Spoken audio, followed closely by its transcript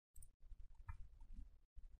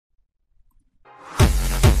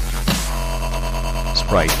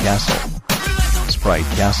Sprite Castle. Sprite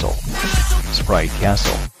Castle. Sprite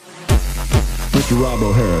Castle. Mr. Rob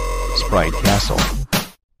O'Hara. Sprite Castle.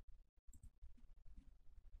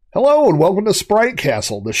 Hello and welcome to Sprite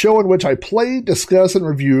Castle, the show in which I play, discuss, and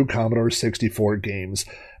review Commodore 64 games.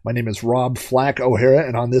 My name is Rob Flack O'Hara,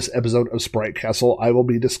 and on this episode of Sprite Castle, I will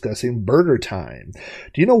be discussing Burger Time.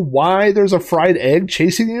 Do you know why there's a fried egg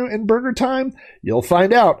chasing you in Burger Time? You'll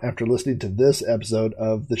find out after listening to this episode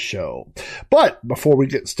of the show. But before we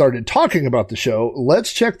get started talking about the show,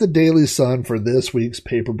 let's check the Daily Sun for this week's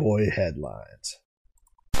Paperboy headlines.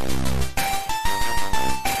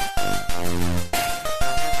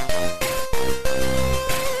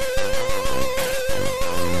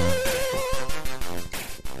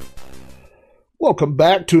 Welcome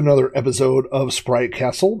back to another episode of Sprite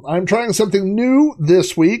Castle. I'm trying something new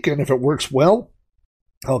this week, and if it works well,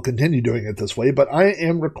 I'll continue doing it this way, but I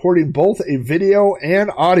am recording both a video and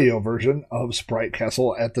audio version of Sprite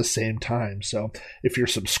Castle at the same time. So if you're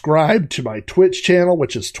subscribed to my Twitch channel,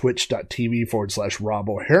 which is twitch.tv/Rob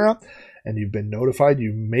O'Hara, and you've been notified,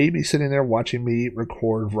 you may be sitting there watching me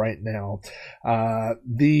record right now.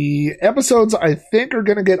 The episodes, I think, are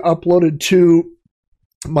going to get uploaded to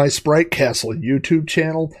my Sprite Castle YouTube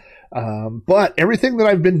channel. But everything that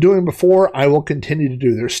I've been doing before, I will continue to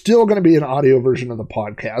do. There's still going to be an audio version of the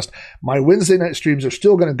podcast. My Wednesday night streams are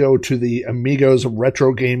still going to go to the Amigos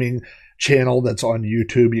Retro Gaming channel that's on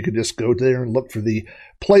YouTube. You can just go there and look for the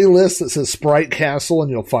playlist that says Sprite Castle,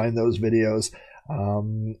 and you'll find those videos.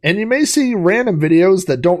 And you may see random videos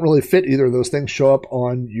that don't really fit either of those things show up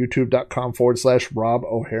on youtube.com/Rob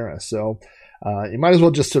O'Hara. So you might as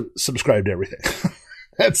well just subscribe to everything.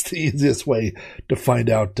 That's the easiest way to find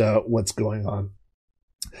out what's going on.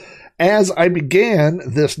 As I began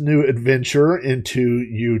this new adventure into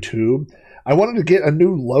YouTube, I wanted to get a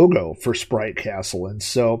new logo for Sprite Castle. And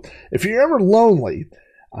so if you're ever lonely,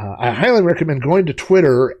 I highly recommend going to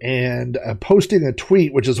Twitter and posting a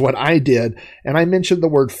tweet, which is what I did. And I mentioned the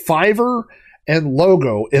word Fiverr and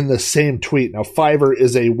logo in the same tweet. Now, Fiverr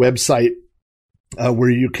is a website where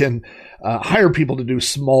you can hire people to do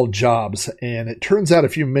small jobs. And it turns out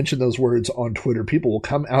if you mention those words on Twitter, people will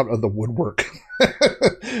come out of the woodwork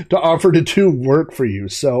to offer to do work for you.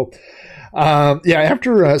 So,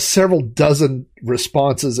 after several dozen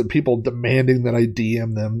responses and people demanding that I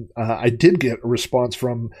DM them, I did get a response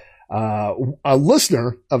from a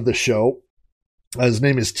listener of the show. His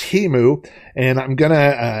name is Timu, and I'm going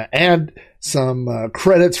to add some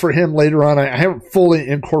credits for him later on. I haven't fully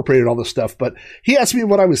incorporated all the stuff, but he asked me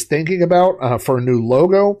what I was thinking about for a new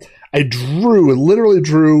logo. I literally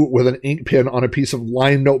drew with an ink pen on a piece of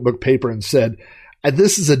lined notebook paper and said,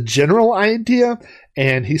 this is a general idea.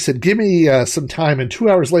 And he said, give me some time. And 2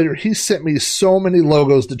 hours later, he sent me so many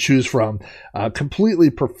logos to choose from, completely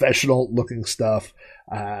professional looking stuff.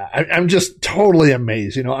 I'm just totally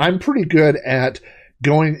amazed. You know, I'm pretty good at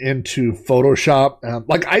going into Photoshop.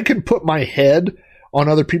 Like I can put my head on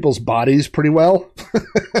other people's bodies pretty well.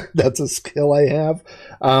 That's a skill I have.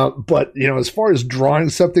 But, you know, as far as drawing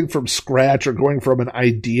something from scratch or going from an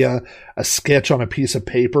idea, a sketch on a piece of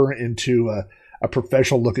paper into a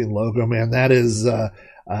professional looking logo, man, that is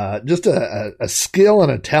just a skill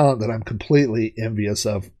and a talent that I'm completely envious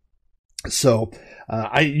of. So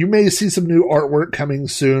you may see some new artwork coming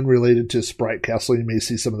soon related to Sprite Castle. You may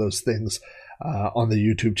see some of those things on the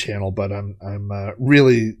YouTube channel, but I'm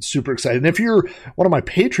really super excited. And if you're one of my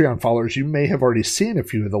Patreon followers, you may have already seen a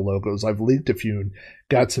few of the logos. I've leaked a few and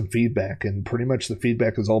got some feedback, and pretty much the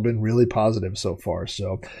feedback has all been really positive so far.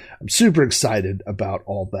 So I'm super excited about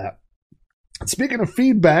all that. Speaking of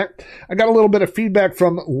feedback, I got a little bit of feedback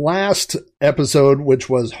from last episode, which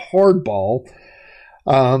was Hardball.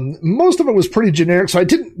 Most of it was pretty generic, so I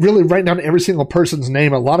didn't really write down every single person's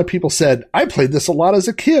name. A lot of people said, I played this a lot as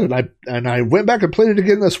a kid, and I went back and played it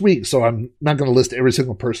again this week, so I'm not going to list every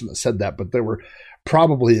single person that said that, but there were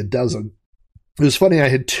probably a dozen. It was funny, I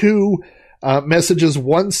had two messages.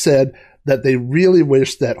 One said that they really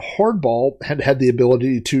wish that Hardball had the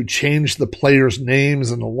ability to change the players'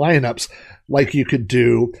 names and the lineups like you could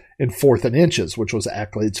do in 4th and Inches, which was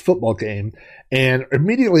Acclade's football game. And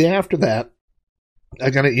immediately after that, I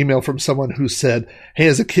got an email from someone who said, hey,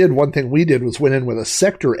 as a kid, one thing we did was went in with a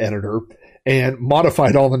sector editor and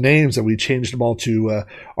modified all the names, and we changed them all to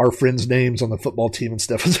our friends' names on the football team and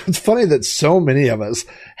stuff. It's funny that so many of us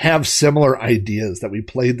have similar ideas, that we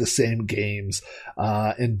played the same games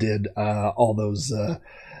and did all those,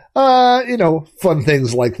 fun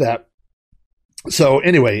things like that. So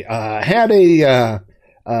anyway, had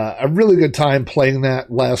a really good time playing that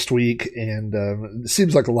last week, and it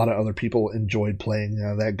seems like a lot of other people enjoyed playing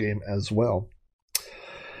that game as well.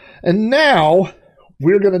 And now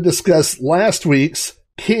we're going to discuss last week's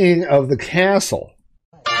King of the Castle.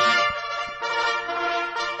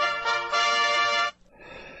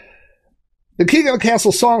 The King of the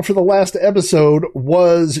Castle song for the last episode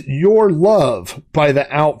was Your Love by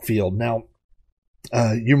The Outfield. Now,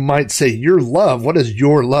 you might say, Your Love? What does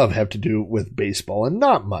Your Love have to do with baseball? And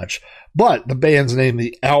not much. But the band's name,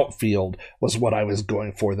 The Outfield, was what I was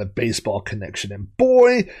going for, the baseball connection. And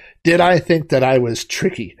boy, did I think that I was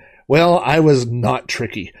tricky. Well, I was not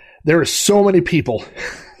tricky. There are so many people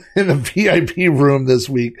in the VIP room this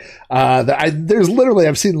week. There's literally,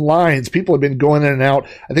 I've seen lines. People have been going in and out.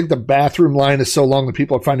 I think the bathroom line is so long that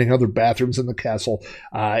people are finding other bathrooms in the castle.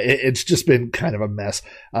 It's just been kind of a mess.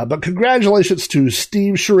 But congratulations to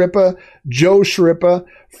Steve Sharippa, Joe Sharippa,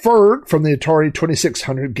 Ferg from the Atari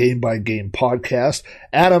 2600 Game by Game podcast,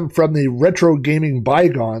 Adam from the Retro Gaming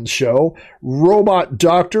Bygones show, Robot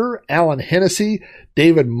Doctor, Alan Hennessy,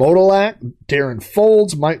 David Modolak, Darren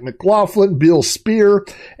Folds, Mike McLaughlin, Bill Spear,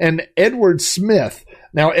 and Edward Smith.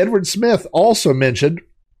 Now, Edward Smith also mentioned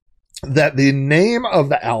that the name of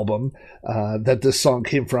the album that this song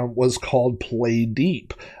came from was called Play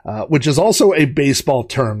Deep, which is also a baseball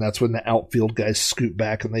term. That's when the outfield guys scoot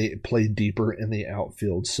back and they play deeper in the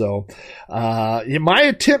outfield. So my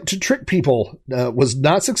attempt to trick people was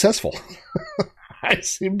not successful. I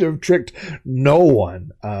seem to have tricked no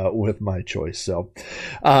one with my choice. So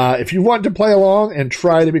if you want to play along and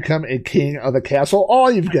try to become a king of the castle,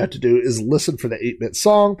 all you've got to do is listen for the 8-bit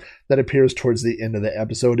song that appears towards the end of the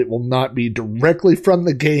episode. It will not be directly from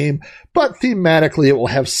the game, but thematically it will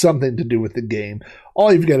have something to do with the game.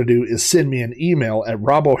 All you've got to do is send me an email at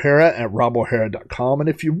robohara@robohara.com. And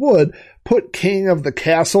if you would, put King of the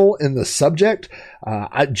Castle in the subject.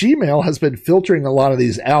 Gmail has been filtering a lot of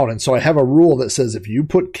these out. And so I have a rule that says if you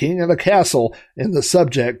put King of the Castle in the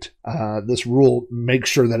subject, this rule makes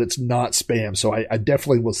sure that it's not spam. So I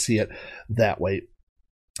definitely will see it that way.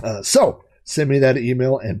 So send me that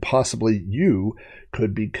email and possibly you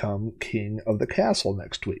could become king of the castle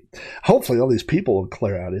next week. Hopefully all these people will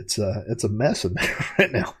clear out. It's a mess in there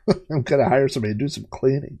right now. I'm going to hire somebody to do some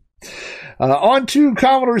cleaning. On to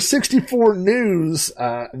Commodore 64 news.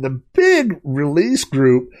 The big release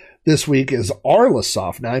group this week is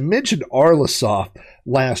Arlisoft. Now, I mentioned Arlisoft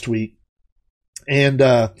last week, and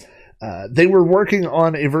they were working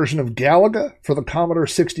on a version of Galaga for the Commodore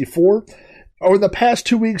 64. Over the past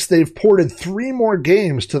 2 weeks, they've ported 3 more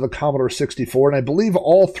games to the Commodore 64, and I believe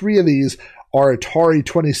all 3 of these are Atari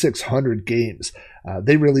 2600 games.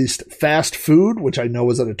 They released Fast Food, which I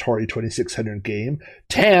know is an Atari 2600 game,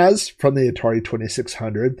 Taz from the Atari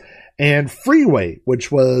 2600, and Freeway,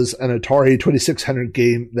 which was an Atari 2600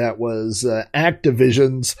 game that was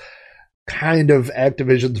Activision's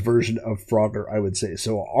version of Frogger, I would say.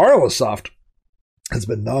 So Arlisoft has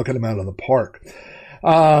been knocking them out of the park.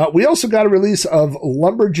 We also got a release of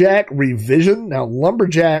Lumberjack Revision. Now,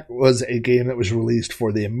 Lumberjack was a game that was released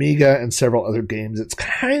for the Amiga and several other games. It's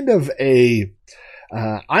kind of I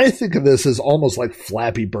think of this as almost like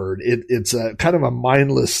Flappy Bird. It's a kind of a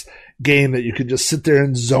mindless game that you could just sit there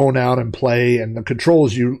and zone out and play. And the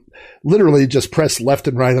controls, you literally just press left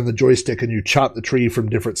and right on the joystick and you chop the tree from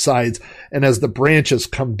different sides. And as the branches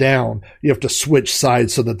come down, you have to switch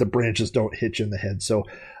sides so that the branches don't hit you in the head. So,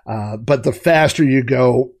 but the faster you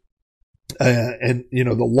go, and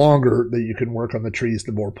the longer that you can work on the trees,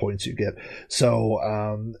 the more points you get.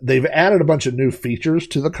 So they've added a bunch of new features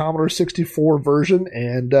to the Commodore 64 version,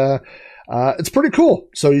 and it's pretty cool.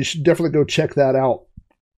 So you should definitely go check that out.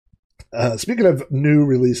 Speaking of new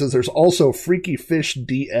releases, there's also Freaky Fish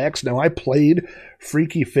DX. Now, I played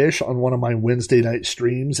Freaky Fish on one of my Wednesday night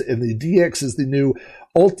streams, and the DX is the new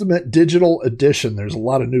Ultimate Digital Edition. There's a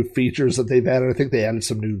lot of new features that they've added. I think they added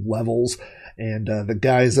some new levels, and the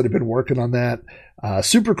guys that have been working on that,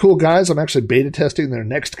 super cool guys. I'm actually beta testing their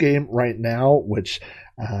next game right now, which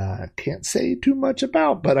I can't say too much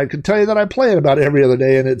about, but I can tell you that I play it about every other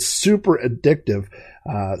day, and it's super addictive.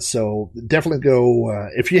 So definitely go,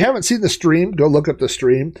 if you haven't seen the stream, go look up the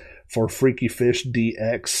stream for Freaky Fish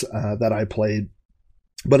DX that I played.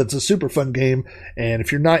 But it's a super fun game, and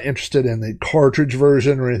if you're not interested in the cartridge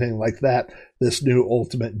version or anything like that, this new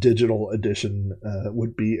Ultimate Digital Edition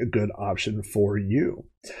would be a good option for you.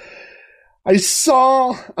 I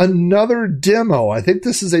saw another demo. I think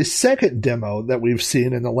this is a second demo that we've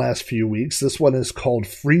seen in the last few weeks. This one is called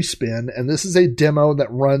Free Spin, and this is a demo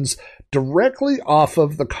that runs directly off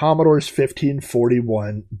of the Commodore's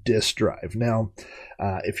 1541 disk drive. Now,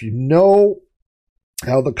 if you know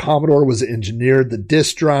how the Commodore was engineered, the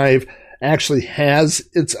disk drive actually has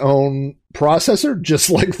its own processor, just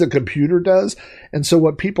like the computer does. And so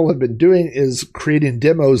what people have been doing is creating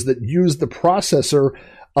demos that use the processor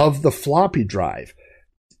of the floppy drive.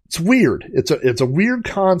 It's weird. It's a weird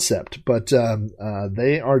concept, but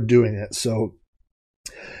they are doing it. So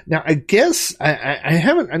now I guess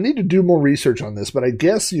I need to do more research on this, but I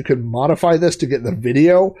guess you could modify this to get the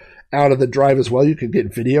video out of the drive as well. You could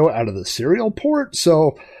get video out of the serial port.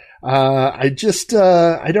 So I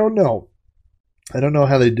don't know. I don't know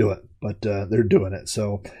how they do it, but they're doing it.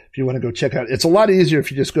 So if you want to go check out, it's a lot easier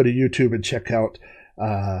if you just go to YouTube and check out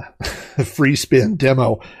free spin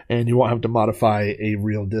demo, and you won't have to modify a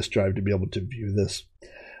real disk drive to be able to view this.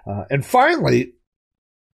 And finally,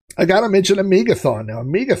 I got to mention Amigathon. Now,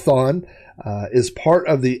 Amigathon is part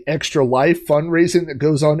of the Extra Life fundraising that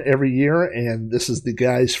goes on every year, and this is the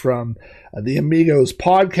guys from the Amigos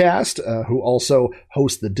podcast who also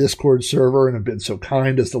host the Discord server and have been so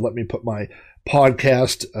kind as to let me put my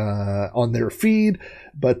podcast on their feed.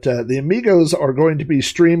 But the Amigos are going to be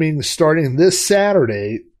streaming starting this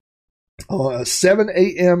Saturday, 7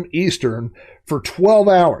 a.m. Eastern, for 12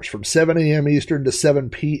 hours, from 7 a.m. Eastern to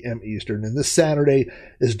 7 p.m. Eastern. And this Saturday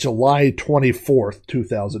is July 24th,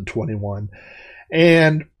 2021.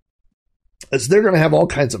 And as they're going to have all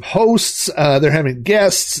kinds of hosts, they're having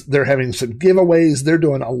guests, they're having some giveaways, they're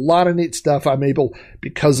doing a lot of neat stuff. I'm able,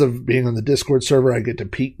 because of being on the Discord server, I get to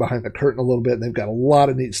peek behind the curtain a little bit, and they've got a lot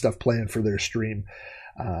of neat stuff planned for their stream.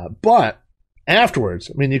 But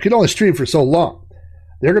afterwards, I mean, you can only stream for so long.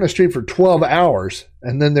 They're going to stream for 12 hours,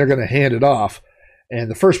 and then they're going to hand it off.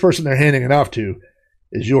 And the first person they're handing it off to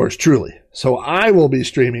is yours truly. So I will be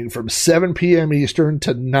streaming from 7 p.m. Eastern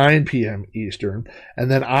to 9 p.m. Eastern,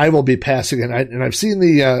 and then I will be passing it. And I've seen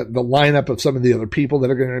the lineup of some of the other people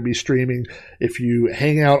that are going to be streaming. If you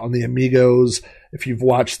hang out on the Amigos, if you've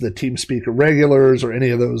watched the TeamSpeak Regulars or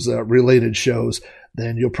any of those related shows,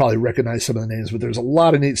 then you'll probably recognize some of the names. But there's a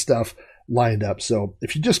lot of neat stuff lined up. So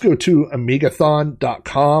if you just go to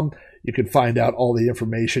amigathon.com, you can find out all the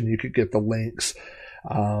information. You could get the links.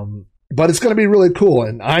 But it's going to be really cool.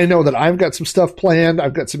 And I know that I've got some stuff planned.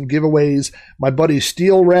 I've got some giveaways. My buddy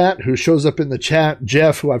Steel Rat, who shows up in the chat,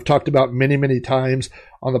 Jeff, who I've talked about many, many times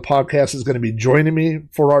on the podcast, is going to be joining me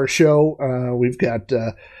for our show. We've got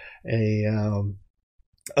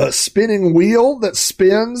a spinning wheel that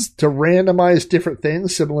spins to randomize different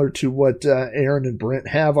things, similar to what Aaron and Brent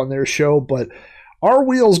have on their show. But our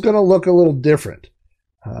wheel's going to look a little different.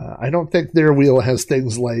 I don't think their wheel has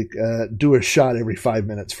things like do a shot every 5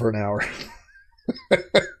 minutes for an hour.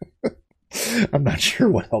 I'm not sure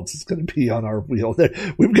what else is going to be on our wheel.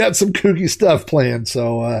 We've got some kooky stuff planned,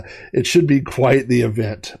 so it should be quite the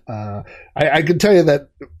event. I can tell you that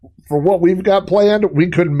for what we've got planned,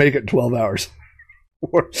 we couldn't make it 12 hours.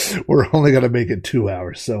 We're only going to make it 2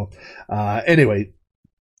 hours. So anyway,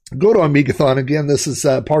 go to Amigathon. Again, this is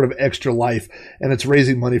part of Extra Life, and it's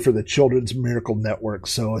raising money for the Children's Miracle Network.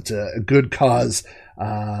 So it's a good cause,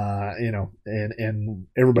 and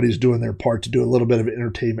everybody's doing their part to do a little bit of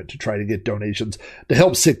entertainment to try to get donations to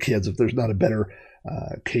help sick kids. If there's not a better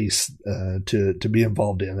case to be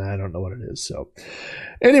involved in, I don't know what it is. So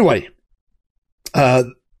anyway,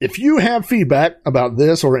 if you have feedback about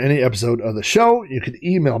this or any episode of the show, you can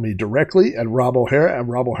email me directly at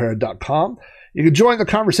robohara@robohara.com. You can join the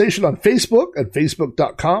conversation on Facebook at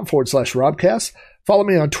facebook.com/Robcast. Follow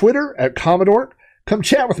me on Twitter at Commodore. Come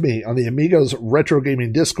chat with me on the Amigos Retro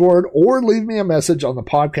Gaming Discord, or leave me a message on the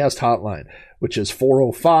podcast hotline, which is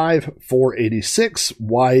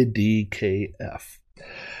 405-486-YDKF.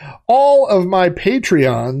 All of my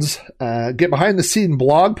Patreons get behind-the-scene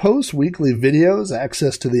blog posts, weekly videos,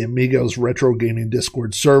 access to the Amigos Retro Gaming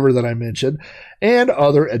Discord server that I mentioned, and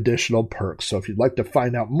other additional perks. So if you'd like to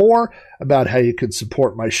find out more about how you can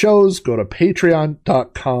support my shows, go to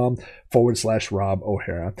patreon.com/Rob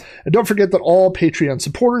O'Hara. And don't forget that all Patreon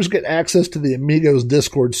supporters get access to the Amigos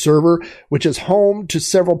Discord server, which is home to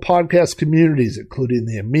several podcast communities, including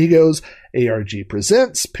the Amigos, ARG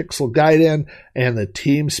Presents, Pixel Gaiden, and the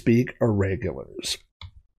TeamSpeak Irregulars.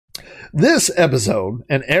 This episode,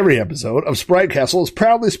 and every episode of Sprite Castle, is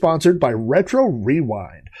proudly sponsored by Retro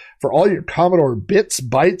Rewind. For all your Commodore bits,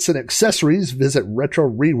 bytes, and accessories, visit Retro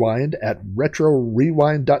Rewind at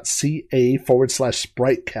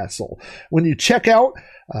retrorewind.ca/Sprite Castle. When you check out,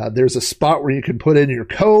 there's a spot where you can put in your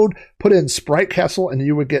code, put in Sprite Castle, and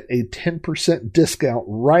you would get a 10% discount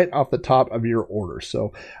right off the top of your order.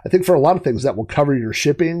 So I think for a lot of things that will cover your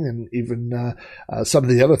shipping, and even some of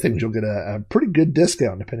the other things, you'll get a pretty good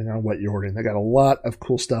discount depending on what you're ordering. They got a lot of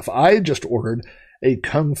cool stuff. I just ordered a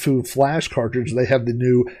Kung Fu Flash cartridge. They have the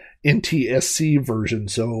new NTSC version,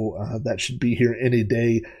 so that should be here any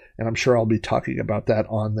day. and I'm sure I'll be talking about that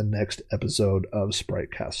on the next episode of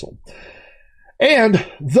Sprite Castle. And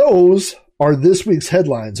those are this week's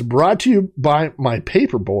headlines, brought to you by my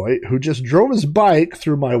paperboy who just drove his bike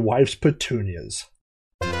through my wife's petunias.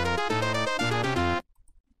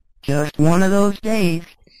 Just one of those days.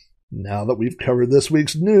 Now that we've covered this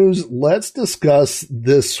week's news, let's discuss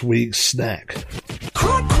this week's snack.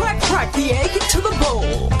 Crack, crack, crack the egg into the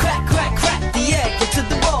bowl. Crack, crack, crack the egg into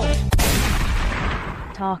the bowl.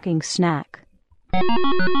 Talking snack.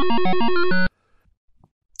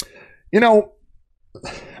 You know,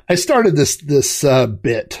 I started this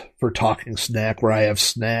bit for Talking Snack where I have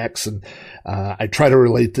snacks and I try to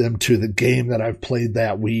relate them to the game that I've played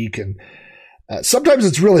that week. And sometimes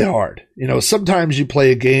it's really hard. You know, sometimes you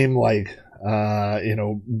play a game like,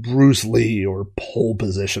 Bruce Lee or Pole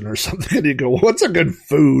Position or something, and you go, what's a good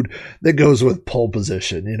food that goes with pole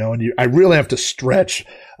position? You know, and I really have to stretch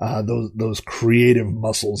those creative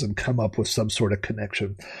muscles and come up with some sort of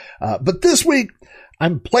connection. But this week,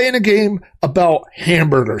 I'm playing a game about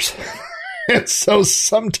hamburgers. And so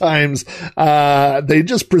sometimes they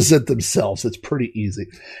just present themselves. It's pretty easy.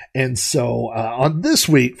 And so on this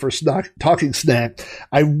week for Talking Snack,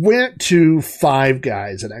 I went to Five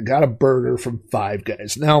Guys and I got a burger from Five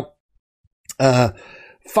Guys. Now,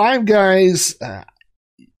 Five Guys,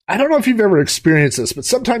 I don't know if you've ever experienced this, but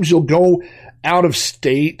sometimes you'll go out of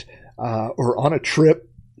state or on a trip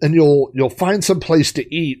and you'll find some place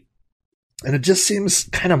to eat. And it just seems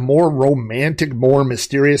kind of more romantic, more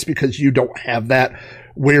mysterious because you don't have that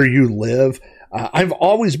where you live. I've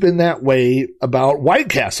always been that way about White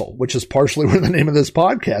Castle, which is partially where the name of this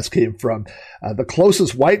podcast came from. The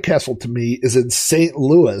closest White Castle to me is in St.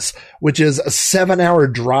 Louis, which is a 7-hour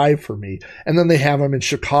drive for me. And then they have them in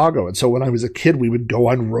Chicago. And so when I was a kid, we would go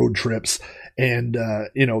on road trips. And,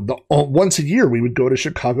 once a year we would go to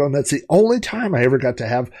Chicago, and that's the only time I ever got to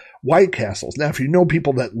have White Castles. Now, if you know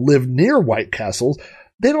people that live near White Castles,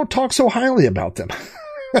 they don't talk so highly about them.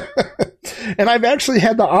 And I've actually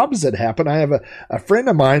had the opposite happen. I have a friend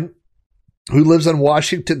of mine who lives in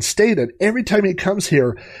Washington State, and every time he comes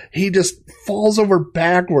here, he just falls over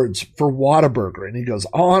backwards for Whataburger, and he goes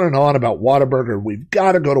on and on about Whataburger. We've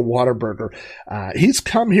got to go to Whataburger. He's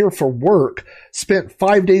come here for work, spent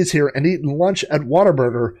 5 days here, and eaten lunch at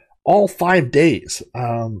Whataburger all 5 days.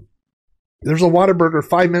 There's a Whataburger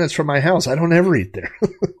 5 minutes from my house. I don't ever eat there.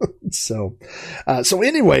 So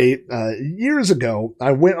anyway, years ago,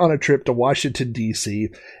 I went on a trip to Washington, D.C.,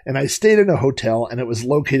 and I stayed in a hotel, and it was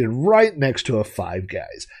located right next to a Five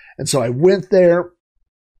Guys. And so I went there,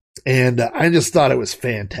 and I just thought it was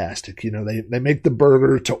fantastic. You know, they make the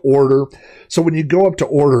burger to order. So when you go up to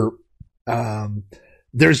order,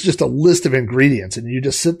 there's just a list of ingredients, and you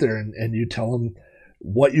just sit there and you tell them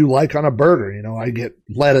what you like on a burger. You know, I get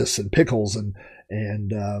lettuce and pickles and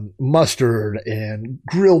mustard and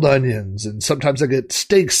grilled onions, and sometimes I get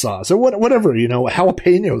steak sauce or whatever, you know,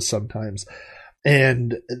 jalapenos sometimes.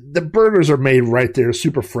 And the burgers are made right there,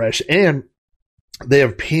 super fresh, and they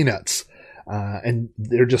have peanuts, and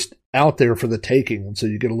they're just out there for the taking. And so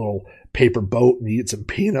you get a little paper boat and you eat some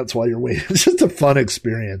peanuts while you're waiting. It's just a fun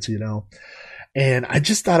experience, you know. And I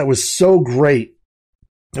just thought it was so great.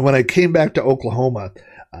 And when I came back to Oklahoma,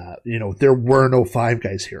 there were no Five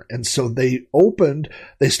Guys here. And so they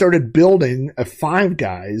started building a Five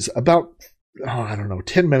Guys about,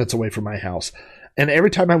 10 minutes away from my house. And every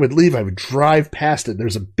time I would leave, I would drive past it.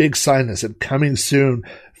 There's a big sign that said, coming soon,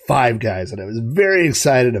 Five Guys. And I was very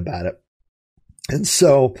excited about it. And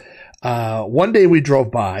so one day we drove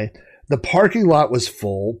by. The parking lot was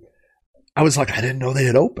full. I was like, I didn't know they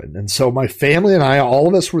had opened. And so my family and I, all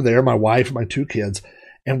of us were there, my wife and my 2 kids.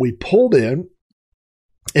 And we pulled in,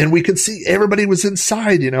 and we could see everybody was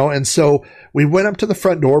inside, you know. And so we went up to the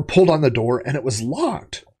front door, pulled on the door, and it was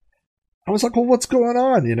locked. I was like, well, what's going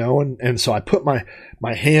on, you know? And so I put my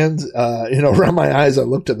hands, around my eyes. I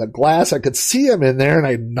looked at the glass. I could see him in there, and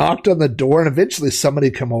I knocked on the door. And eventually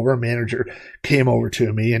somebody came over, a manager came over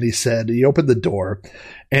to me, and he opened the door,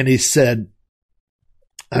 and he said,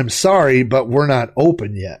 I'm sorry, but we're not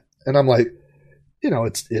open yet. And I'm like, you know,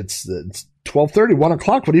 it's 12:30, 1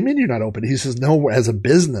 o'clock. What do you mean you're not open? He says, no, as a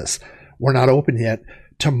business, we're not open yet.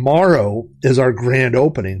 Tomorrow is our grand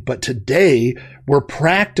opening, but today we're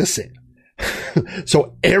practicing.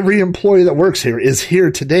 So every employee that works here is here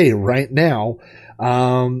today, right now,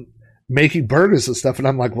 making burgers and stuff. And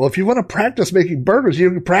I'm like, well, if you want to practice making burgers, you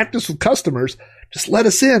can practice with customers. Just let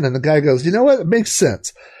us in. And the guy goes, you know what? It makes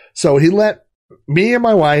sense. So he let me and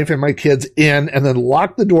my wife and my kids in and then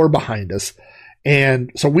locked the door behind us.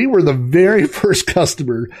 And so we were the very first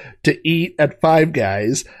customer to eat at Five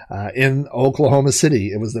Guys in Oklahoma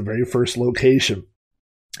City. It was the very first location.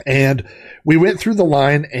 And we went through the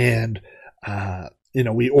line and,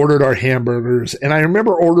 we ordered our hamburgers, and I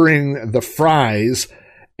remember ordering the fries,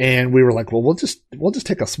 and we were like, well, we'll just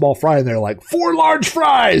take a small fry, and they're like, 4 large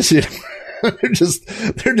fries. They're just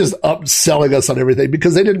upselling us on everything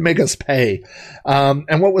because they didn't make us pay.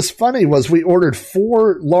 And what was funny was we ordered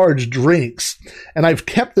 4 large drinks, and I've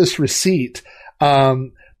kept this receipt.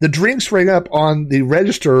 The drinks rang up on the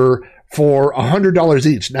register for $100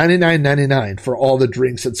 each, $99.99 for all the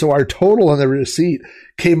drinks. And so our total on the receipt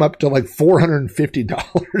came up to like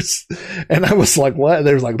 $450. And I was like, what?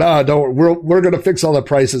 They was like, no, don't, we're going to fix all the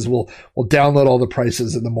prices. We'll download all the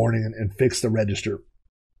prices in the morning and fix the register.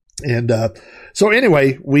 And, so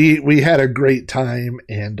anyway, we had a great time,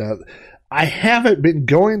 and, I haven't been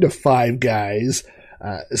going to Five Guys,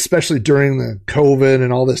 especially during the COVID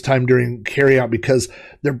and all this time during carryout, because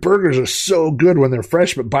their burgers are so good when they're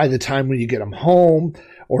fresh, but by the time when you get them home,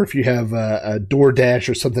 or if you have a DoorDash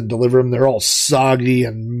or something deliver them, they're all soggy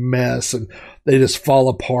and mess, and they just fall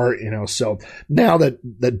apart, So now that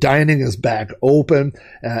the dining is back open,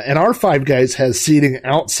 and our Five Guys has seating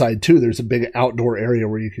outside too. There's a big outdoor area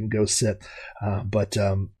where you can go sit.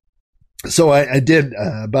 So I did,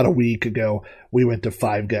 about a week ago, we went to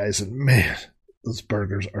Five Guys, and man, those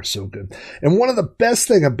burgers are so good. And one of the best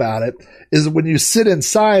thing about it is when you sit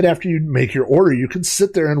inside after you make your order, you can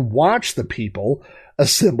sit there and watch the people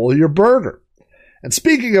assemble your burger. And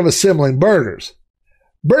speaking of assembling burgers,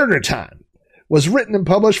 Burger Time was written and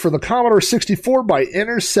published for the Commodore 64 by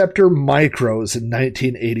Interceptor Micros in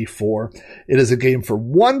 1984. It is a game for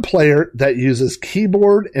one player that uses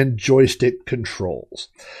keyboard and joystick controls.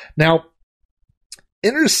 Now,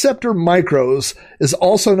 Interceptor Micros is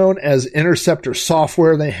also known as Interceptor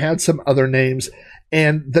Software. They had some other names,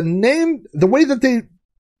 and the way that they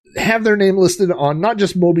have their name listed on not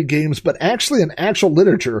just Moby Games, but actually in actual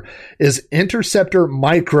literature, is Interceptor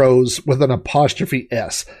Micros with an apostrophe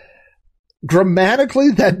S. Grammatically,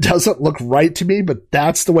 that doesn't look right to me, but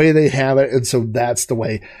that's the way they have it, and so that's the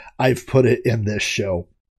way I've put it in this show.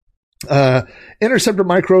 Interceptor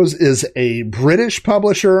Micros is a British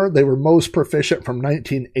publisher. They were most proficient from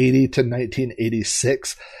 1980 to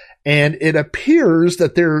 1986, and it appears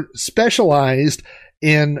that they're specialized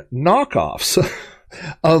in knockoffs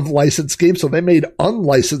of licensed games. So they made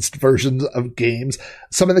unlicensed versions of games.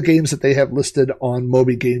 Some of the games that they have listed on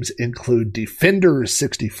Moby Games include Defender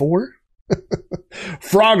 64,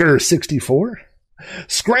 Frogger 64,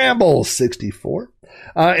 Scramble 64,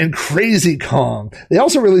 and Crazy Kong. They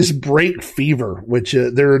also released Break Fever, which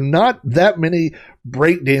there are not that many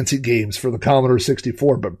breakdancing games for the Commodore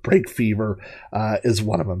 64, but Break Fever is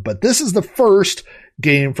one of them. But this is the first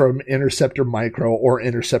game from Interceptor Micro or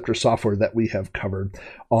Interceptor Software that we have covered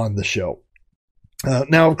on the show.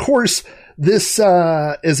 Now, of course, this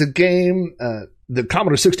is a game, the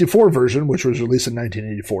Commodore 64 version, which was released in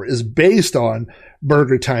 1984, is based on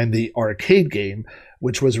Burger Time, the arcade game,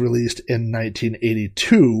 which was released in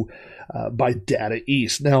 1982 by Data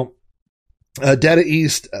East. Now, Data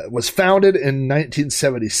East was founded in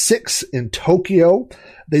 1976 in Tokyo.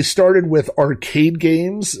 They started with arcade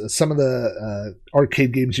games. Some of the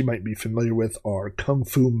arcade games you might be familiar with are Kung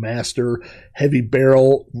Fu Master, Heavy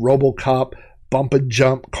Barrel, RoboCop, Bump and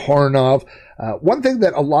Jump, Karnov. One thing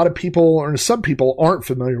that a lot of people, or some people, aren't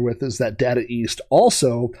familiar with is that Data East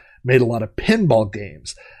also made a lot of pinball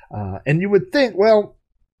games. And you would think, well,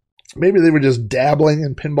 maybe they were just dabbling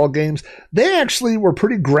in pinball games. They actually were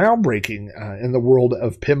pretty groundbreaking in the world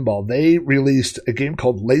of pinball. They released a game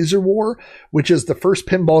called Laser War, which is the first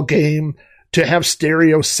pinball game to have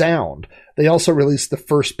stereo sound. They also released the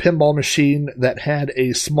first pinball machine that had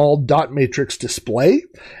a small dot matrix display,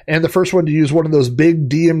 and the first one to use one of those big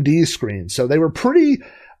DMD screens. So they were pretty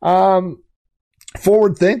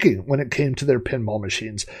forward thinking when it came to their pinball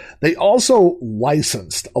machines. They also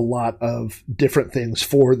licensed a lot of different things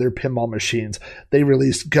for their pinball machines. They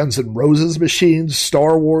released Guns N' Roses machines,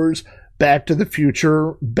 Star Wars, Back to the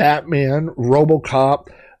Future, Batman, RoboCop,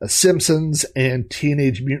 Simpsons, and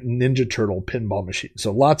Teenage Mutant Ninja Turtle pinball machines.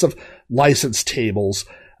 So lots of licensed tables.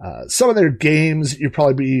 Some of their games you'll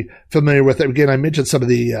probably be familiar with. Again, I mentioned some of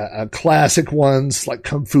the classic ones like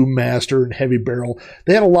Kung Fu Master and Heavy Barrel.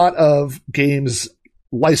 They had a lot of games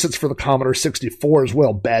licensed for the Commodore 64 as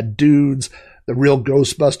well. Bad Dudes, The Real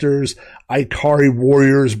Ghostbusters, Ikari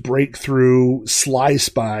Warriors, Breakthrough, Sly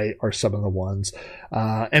Spy are some of the ones.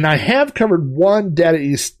 And I have covered one Data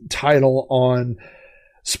East title on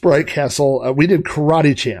Sprite Castle. We did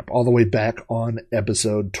Karate Champ all the way back on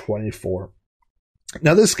episode 24.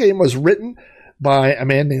 Now, this game was written by a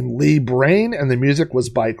man named Lee Brain, and the music was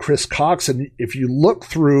by Chris Cox. And if you look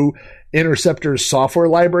through Interceptor's software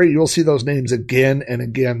library, you'll see those names again and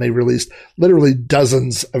again. They released literally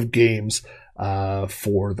dozens of games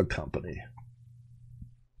for the company.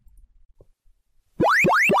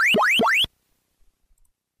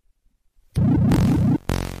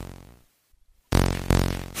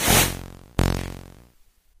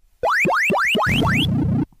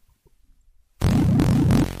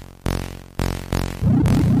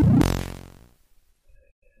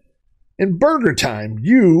 In Burger Time,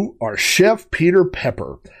 you are Chef Peter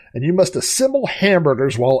Pepper, and you must assemble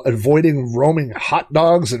hamburgers while avoiding roaming hot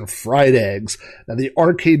dogs and fried eggs. Now, the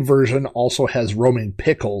arcade version also has roaming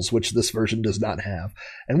pickles, which this version does not have.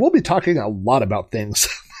 And we'll be talking a lot about things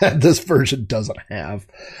that this version doesn't have.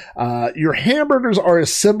 Your hamburgers are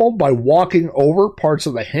assembled by walking over parts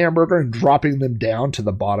of the hamburger and dropping them down to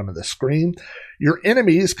the bottom of the screen. Your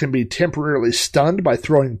enemies can be temporarily stunned by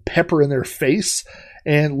throwing pepper in their face,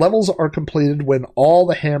 and levels are completed when all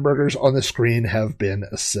the hamburgers on the screen have been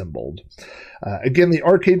assembled. Again, the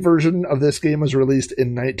arcade version of this game was released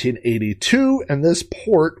in 1982, and this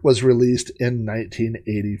port was released in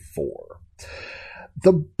 1984.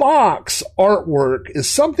 The box artwork is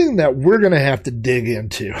something that we're going to have to dig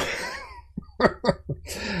into.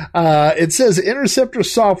 It says Interceptor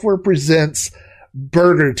Software presents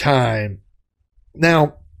Burger Time.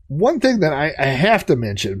 Now, one thing that I have to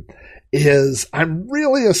mention is I'm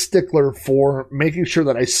really a stickler for making sure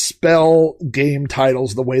that I spell game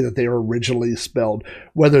titles the way that they are originally spelled,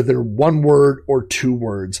 whether they're one word or two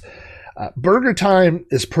words. Burger Time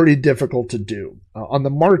is pretty difficult to do. On the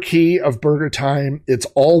marquee of Burger Time, it's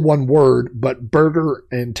all one word, but burger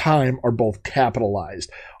and time are both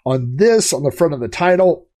capitalized. On this, on the front of the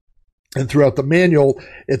title, and throughout the manual,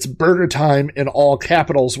 it's Burger Time in all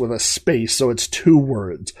capitals with a space, so it's two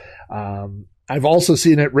words. I've also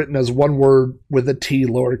seen it written as one word with a T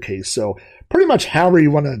lowercase. So pretty much however you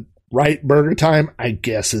want to write Burger Time, I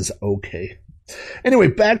guess is okay. Anyway,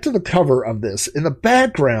 back to the cover of this. In the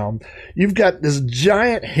background, you've got this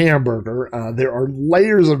giant hamburger. There are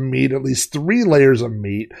layers of meat, at least 3 layers of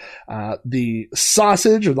meat. The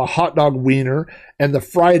sausage or the hot dog wiener and the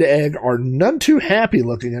fried egg are none too happy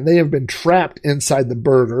looking, and they have been trapped inside the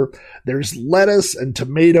burger. There's lettuce and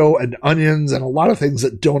tomato and onions and a lot of things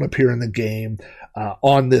that don't appear in the game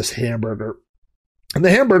on this hamburger. And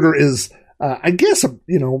the hamburger is I guess,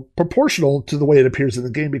 proportional to the way it appears in the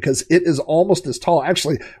game, because it is almost as tall.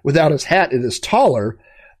 Actually, without his hat, it is taller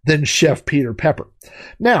than Chef Peter Pepper.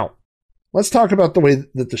 Now, let's talk about the way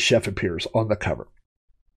that the chef appears on the cover.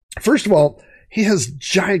 First of all, he has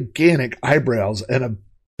gigantic eyebrows and a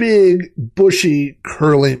big, bushy,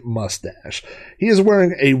 curly mustache. He is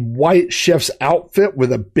wearing a white chef's outfit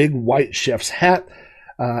with a big white chef's hat.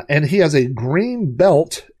 And he has a green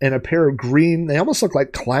belt and a pair of green, they almost look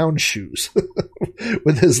like clown shoes,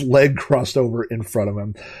 with his leg crossed over in front of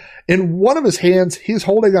him. In one of his hands, he's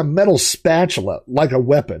holding a metal spatula, like a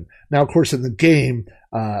weapon. Now, of course, in the game,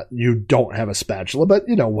 you don't have a spatula, but,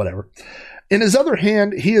 whatever. In his other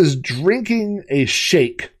hand, he is drinking a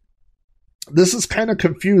shake. This is kind of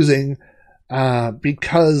confusing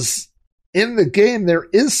because in the game, there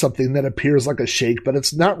is something that appears like a shake, but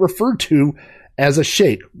it's not referred to as a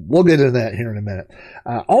shake. We'll get into that here in a minute.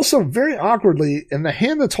 Also, very awkwardly, in the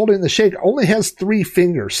hand that's holding the shake only has 3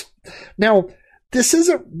 fingers. Now, this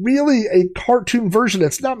isn't really a cartoon version.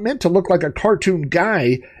 It's not meant to look like a cartoon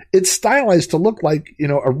guy. It's stylized to look like,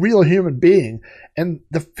 a real human being. And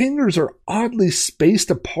the fingers are oddly spaced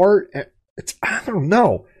apart. I don't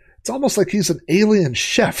know. It's almost like he's an alien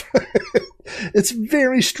chef. It's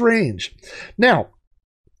very strange. Now,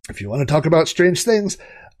 if you want to talk about strange things,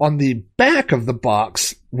 on the back of the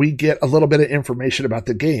box, we get a little bit of information about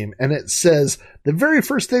the game. And it says, the very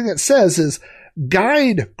first thing it says is,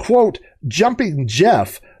 guide, quote, Jumping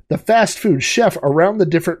Jeff, the fast food chef, around the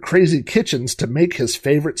different crazy kitchens to make his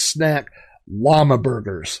favorite snack, llama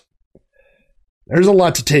burgers. There's a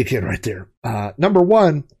lot to take in right there. Number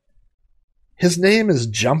one, his name is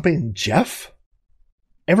Jumping Jeff.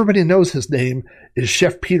 Everybody knows his name is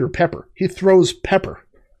Chef Peter Pepper. He throws pepper.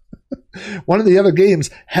 One of the other games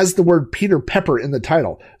has the word Peter Pepper in the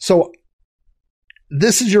title. So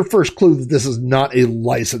this is your first clue that this is not a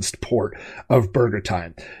licensed port of Burger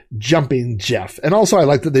Time. Jumping Jeff. And also I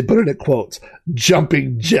like that they put it in quotes.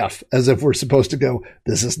 Jumping Jeff. As if we're supposed to go,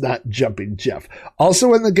 this is not Jumping Jeff.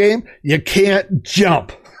 Also in the game, you can't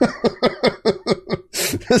jump.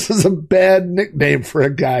 This is a bad nickname for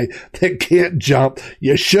a guy that can't jump.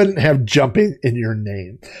 You shouldn't have jumping in your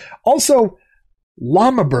name. Also,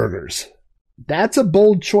 llama burgers. That's a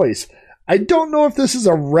bold choice. I don't know if this is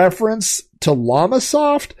a reference to Llama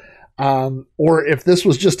Soft, or if this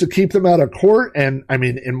was just to keep them out of court. And I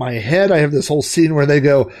mean, in my head, I have this whole scene where they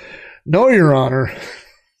go, "No, Your Honor,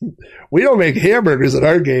 we don't make hamburgers at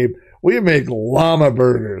our game. We make llama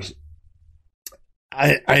burgers."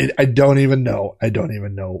 I don't even know. I don't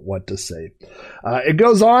even know what to say. It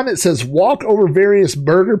goes on. It says, walk over various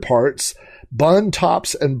burger parts, bun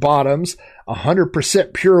tops and bottoms,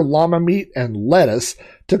 100% pure llama meat and lettuce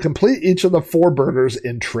to complete each of the 4 burgers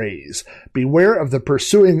in trays. Beware of the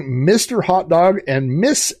pursuing Mr. Hot Dog and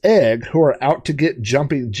Miss Egg who are out to get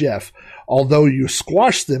Jumping Jeff, although you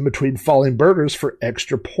squash them between falling burgers for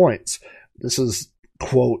extra points. This is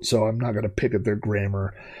quote, so I'm not going to pick at their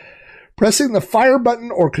grammar. Pressing the fire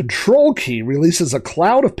button or control key releases a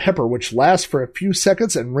cloud of pepper which lasts for a few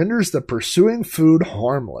seconds and renders the pursuing food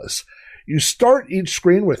harmless. You start each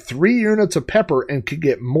screen with 3 units of pepper and can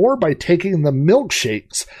get more by taking the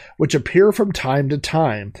milkshakes, which appear from time to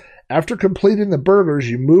time. After completing the burgers,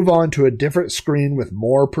 you move on to a different screen with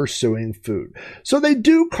more pursuing food. So they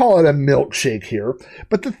do call it a milkshake here,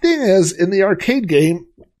 but the thing is, in the arcade game,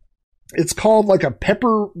 it's called like a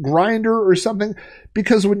pepper grinder or something,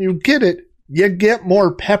 because when you get it, you get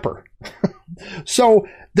more pepper. So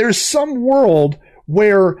there's some world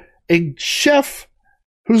where a chef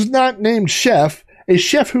who's not named Chef, a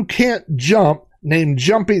chef who can't jump named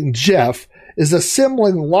Jumping Jeff, is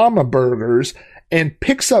assembling llama burgers and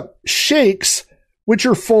picks up shakes which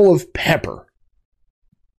are full of pepper.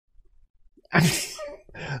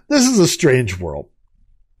 This is a strange world.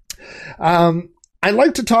 I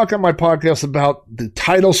like to talk on my podcast about the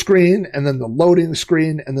title screen and then the loading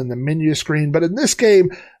screen and then the menu screen. But in this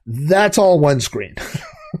game, that's all one screen.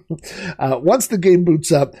 Once the game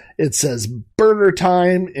boots up, it says Burger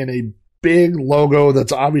Time in a big logo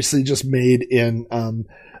that's obviously just made in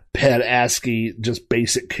Pet ASCII, just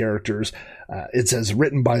basic characters. It says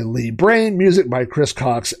written by Lee Brain, music by Chris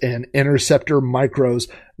Cox, and Interceptor Micros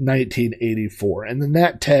 1984. And then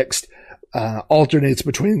that text alternates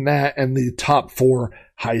between that and the top 4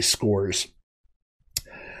 high scores.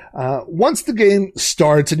 Once the game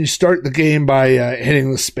starts, and you start the game by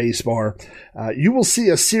hitting the space bar, you will see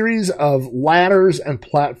a series of ladders and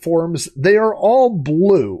platforms. They are all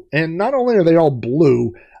blue, and not only are they all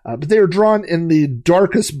blue, but they are drawn in the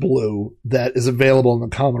darkest blue that is available in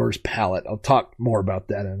the Commodore's palette. I'll talk more about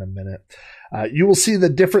that in a minute. You will see the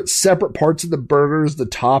different separate parts of the burgers, the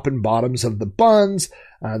top and bottoms of the buns,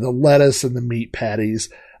 the lettuce and the meat patties.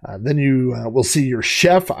 Then you will see your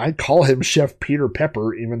chef. I call him Chef Peter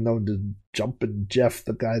Pepper, even though the Jumpin' Jeff,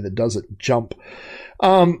 the guy that doesn't jump.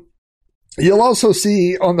 You'll also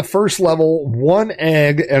see on the first level 1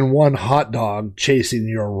 egg and 1 hot dog chasing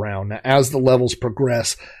you around. Now, as the levels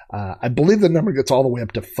progress, I believe the number gets all the way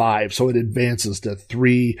up to 5, so it advances to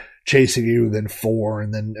 3 chasing you, then 4,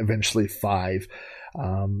 and then eventually 5.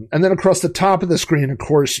 And then across the top of the screen, of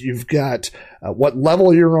course, you've got what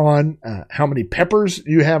level you're on, how many peppers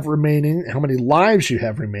you have remaining, how many lives you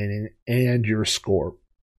have remaining, and your score.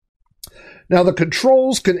 Now, the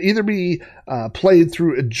controls can either be played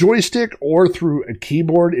through a joystick or through a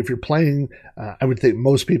keyboard. If you're playing, I would think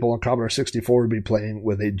most people on Commodore 64 would be playing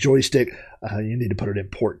with a joystick. You need to put it in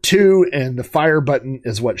port 2, and the fire button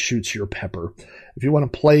is what shoots your pepper. If you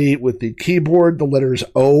want to play with the keyboard, the letters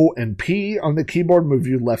O and P on the keyboard move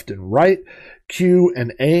you left and right. Q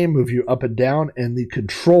and A move you up and down, and the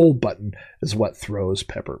control button is what throws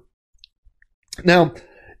pepper. Now,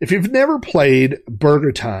 if you've never played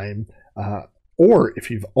Burger Time, or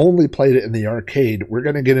if you've only played it in the arcade, we're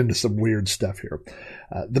going to get into some weird stuff here.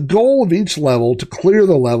 The goal of each level to clear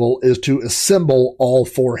the level is to assemble all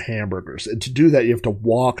 4 hamburgers. And to do that, you have to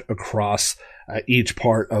walk across each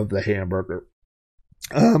part of the hamburger.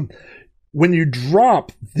 When you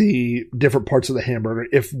drop the different parts of the hamburger,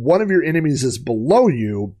 if one of your enemies is below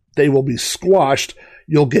you, they will be squashed.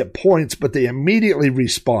 You'll get points, but they immediately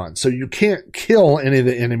respawn. So you can't kill any of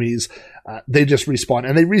the enemies. They just respawn,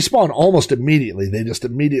 and they respawn almost immediately. They just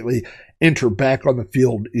immediately enter back on the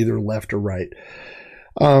field, either left or right.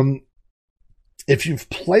 If you've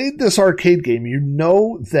played this arcade game, you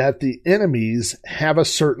know that the enemies have a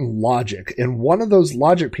certain logic. And one of those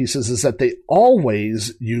logic pieces is that they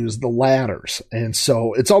always use the ladders. And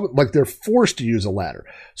so it's all like they're forced to use a ladder.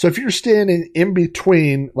 So if you're standing in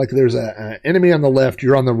between, like there's an enemy on the left,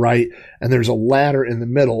 you're on the right, and there's a ladder in the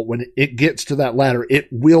middle, when it gets to that ladder, it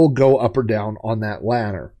will go up or down on that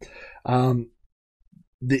ladder.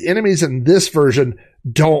 The enemies in this version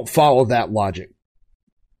don't follow that logic.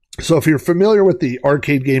 So if you're familiar with the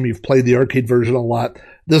arcade game, you've played the arcade version a lot,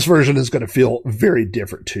 this version is going to feel very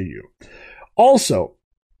different to you. Also,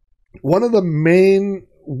 one of the main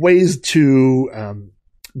ways to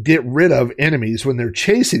get rid of enemies when they're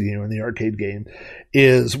chasing you in the arcade game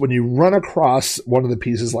is when you run across one of the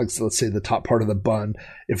pieces, like let's say the top part of the bun.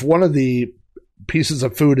 If one of the pieces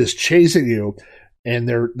of food is chasing you and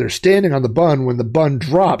they're standing on the bun, when the bun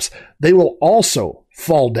drops, they will also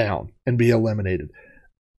fall down and be eliminated.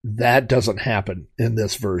 That doesn't happen in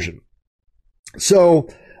this version. So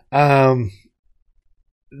that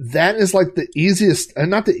is like the easiest, and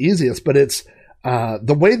not the easiest, but it's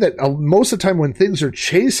the way that most of the time when things are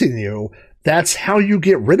chasing you, that's how you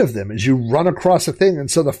get rid of them, is you run across a thing. And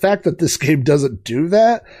so the fact that this game doesn't do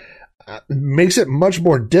that makes it much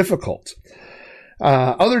more difficult.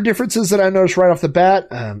 Other differences that I noticed right off the bat,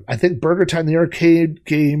 I think Burger Time, the arcade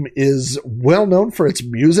game, is well known for its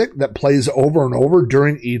music that plays over and over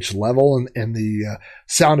during each level, and the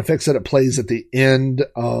sound effects that it plays at the end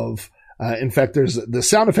of. In fact, there's the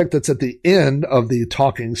sound effect that's at the end of the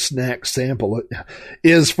talking snack sample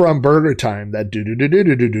is from Burger Time, that do do do do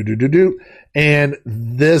do do do do do, and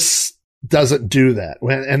this doesn't do that,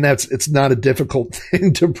 and it's not a difficult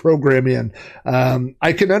thing to program in.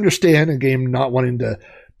 I can understand a game not wanting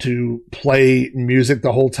to play music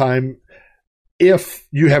the whole time if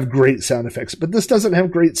you have great sound effects, but this doesn't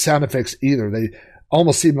have great sound effects either. They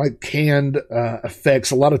almost seem like canned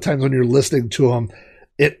effects. A lot of times when you're listening to them,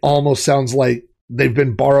 it almost sounds like they've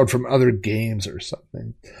been borrowed from other games or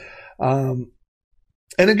something. And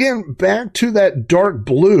again, back to that dark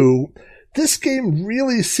blue, this game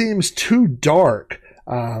really seems too dark.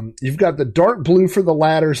 You've got the dark blue for the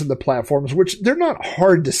ladders and the platforms, which they're not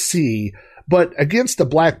hard to see, but against the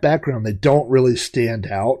black background, they don't really stand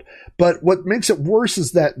out. But what makes it worse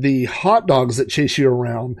is that the hot dogs that chase you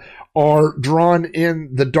around are drawn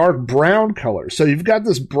in the dark brown color. So you've got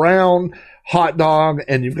this brown hot dog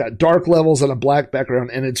and you've got dark levels and a black background,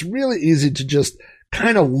 and it's really easy to just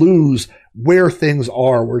kind of lose where things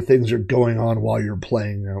are going on while you're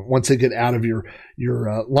playing. Once they get out of your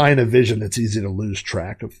line of vision, it's easy to lose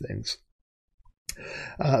track of things.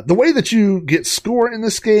 The way that you get score in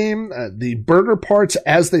this game, the burger parts,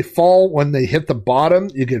 as they fall, when they hit the bottom,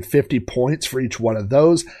 you get 50 points for each one of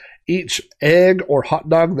those. Each egg or hot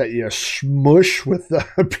dog that you smush with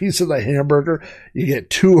a piece of the hamburger, you get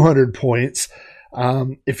 200 points.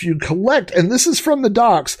 If you collect, and this is from the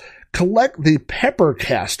docs, collect the pepper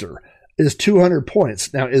caster is 200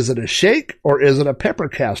 points. Now, is it a shake or is it a pepper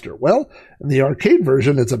caster? Well, in the arcade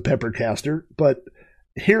version, it's a pepper caster, but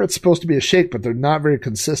here it's supposed to be a shake, but they're not very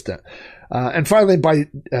consistent. And finally, by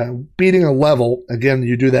beating a level, again,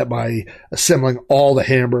 you do that by assembling all the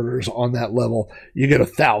hamburgers on that level, you get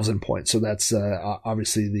 1,000 points. So that's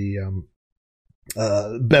obviously the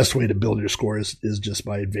best way to build your score is just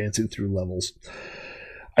by advancing through levels.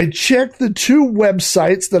 I checked the two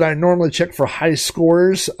websites that I normally check for high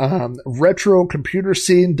scores.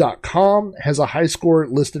 RetroComputerScene.com has a high score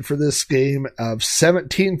listed for this game of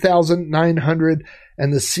 17,900,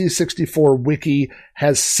 and the C64 Wiki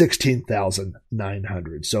has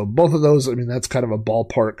 16,900. So both of those, I mean, that's kind of a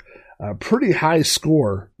ballpark, pretty high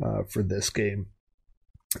score for this game.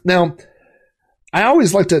 Now, I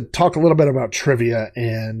always like to talk a little bit about trivia,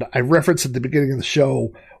 and I referenced at the beginning of the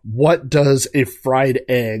show, what does a fried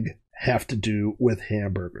egg have to do with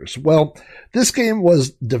hamburgers? Well, this game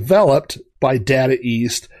was developed by Data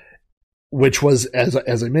East, which was, as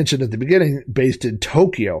I mentioned at the beginning, based in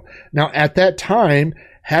Tokyo. Now, at that time,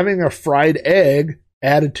 having a fried egg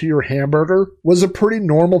added to your hamburger was a pretty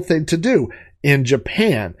normal thing to do. In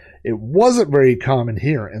Japan, it wasn't very common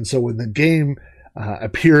here. And so when the game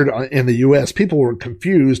appeared in the US, people were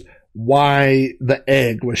confused why the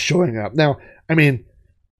egg was showing up. Now, I mean,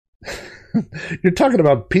 you're talking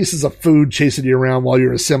about pieces of food chasing you around while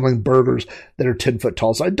you're assembling burgers that are 10 foot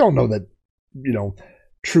tall. So I don't know that,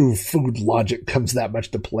 true food logic comes that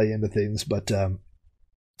much to play into things, but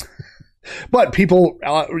people,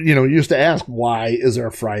 used to ask, why is there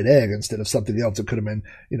a fried egg instead of something else? It could have been,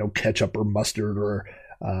 ketchup or mustard or,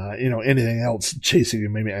 anything else chasing you.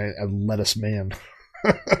 Maybe a lettuce man.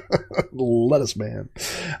 Lettuce man.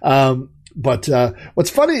 But what's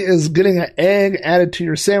funny is getting an egg added to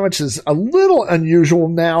your sandwich is a little unusual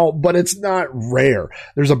now, but it's not rare.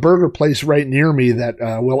 There's a burger place right near me that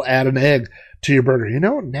will add an egg to your burger.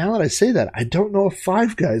 Now that I say that, I don't know if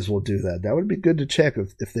Five Guys will do that. That would be good to check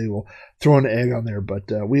if they will throw an egg on there.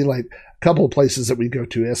 But we like a couple of places that we go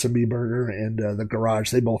to, S&B Burger and the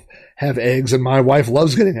Garage. They both have eggs, and my wife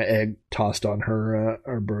loves getting an egg tossed on her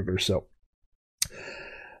burger. So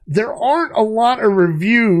there aren't a lot of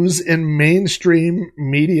reviews in mainstream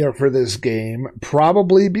media for this game,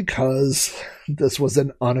 probably because this was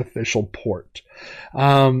an unofficial port.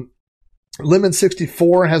 Lemon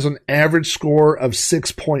 64 has an average score of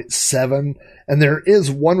 6.7, and there is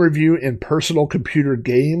one review in Personal Computer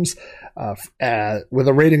Games with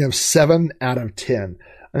a rating of 7 out of 10.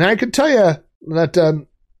 And I can tell you that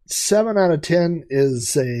 7 out of 10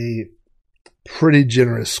 is a pretty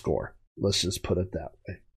generous score. Let's just put it that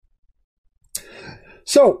way.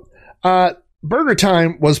 So, Burger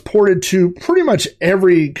Time was ported to pretty much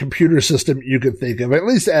every computer system you could think of, at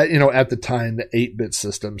least at the time, the 8-bit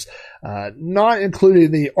systems, not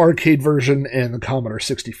including the arcade version and the Commodore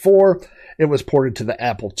 64. It was ported to the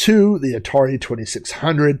Apple II, the Atari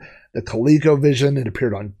 2600, the ColecoVision. It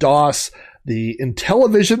appeared on DOS. The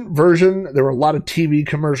Intellivision version, there were a lot of TV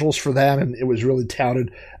commercials for that, and it was really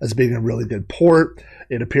touted as being a really good port.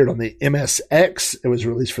 It appeared on the MSX. It was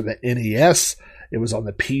released for the NES. It was on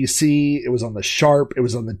the PC. It was on the Sharp. It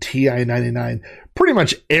was on the TI-99. Pretty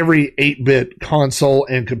much every 8-bit console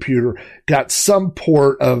and computer got some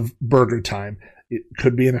port of Burger Time. It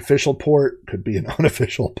could be an official port, could be an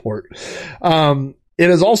unofficial port. It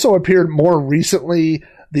has also appeared more recently.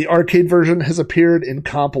 The arcade version has appeared in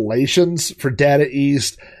compilations for Data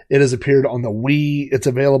East. It has appeared on the Wii. It's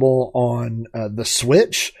available on the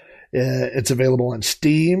Switch. It's available on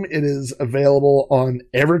Steam. It is available on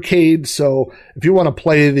Evercade. So if you want to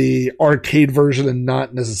play the arcade version and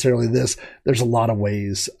not necessarily this, there's a lot of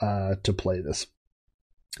ways to play this.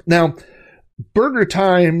 Now, Burger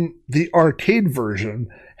Time, the arcade version,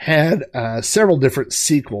 had several different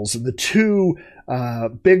sequels, and the two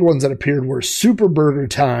big ones that appeared were Super Burger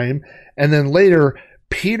Time, and then later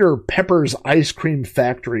Peter Pepper's Ice Cream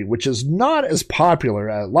Factory, which is not as popular.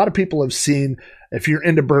 A lot of people have seen, if you're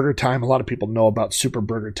into Burger Time, a lot of people know about Super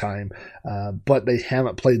Burger Time, but they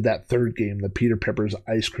haven't played that third game, the Peter Pepper's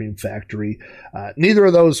Ice Cream Factory. Neither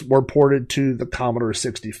of those were ported to the Commodore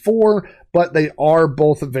 64, but they are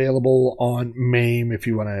both available on MAME if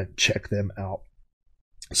you want to check them out.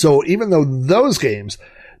 So even though those games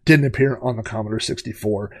didn't appear on the Commodore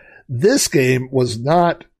 64, this game was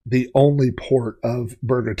not the only port of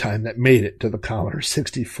Burger Time that made it to the Commodore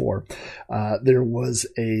 64. There was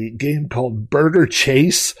a game called Burger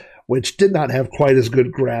Chase, which did not have quite as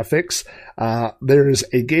good graphics. There's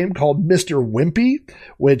a game called Mr. Wimpy,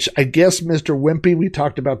 which I guess Mr. Wimpy, we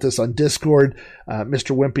talked about this on Discord.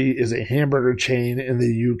 Mr. Wimpy is a hamburger chain in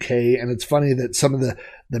the UK, and it's funny that some of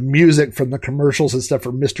the music from the commercials and stuff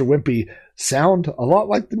for Mr. Wimpy sound a lot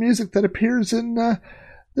like the music that appears in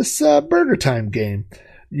this Burger Time game.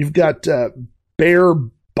 You've got Bear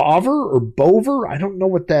Bover or Bover. I don't know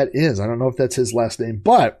what that is. I don't know if that's his last name.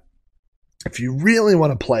 But if you really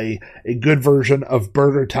want to play a good version of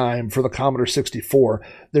Burger Time for the Commodore 64,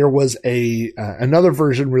 there was another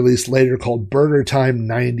version released later called Burger Time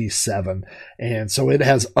 97. And so it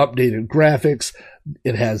has updated graphics.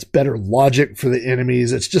 It has better logic for the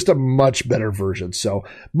enemies. It's just a much better version. So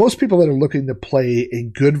most people that are looking to play a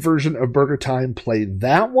good version of Burger Time play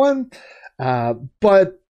that one.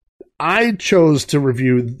 But I chose to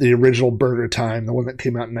review the original Burger Time, the one that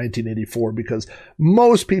came out in 1984, because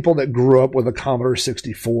most people that grew up with a Commodore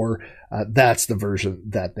 64, that's the version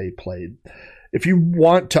that they played. If you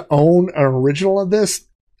want to own an original of this,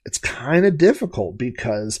 it's kind of difficult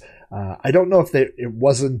because I don't know if they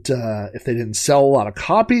didn't sell a lot of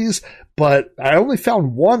copies, but I only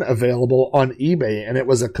found one available on eBay, and it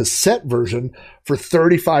was a cassette version for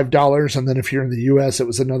 $35. And then if you're in the US, it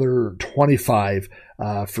was another $25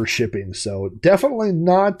 for shipping. So definitely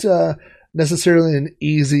not necessarily an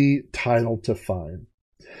easy title to find.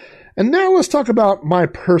 And now let's talk about my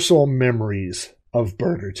personal memories of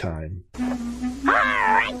Burger Time. All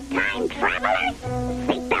right, time travelers.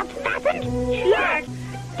 Seatbelts fastened. Check.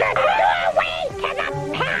 The doorway to the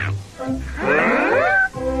past.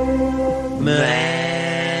 Memories.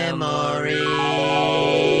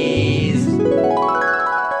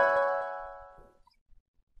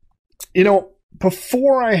 You know,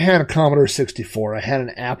 before I had a Commodore 64, I had an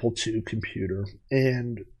Apple II computer,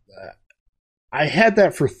 and I had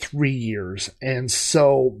that for 3 years. And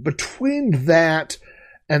so between that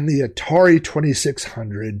and the Atari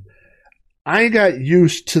 2600, I got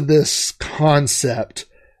used to this concept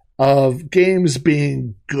of games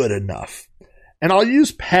being good enough. And I'll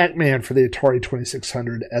use Pac-Man for the Atari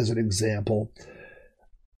 2600 as an example.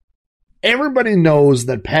 Everybody knows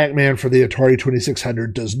that Pac-Man for the Atari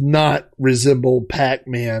 2600 does not resemble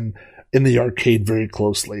Pac-Man in the arcade very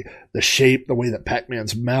closely. The shape, the way that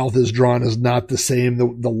Pac-Man's mouth is drawn is not the same.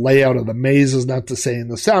 The layout of the maze is not the same.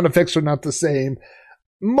 The sound effects are not the same.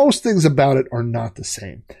 Most things about it are not the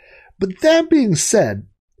same. But that being said,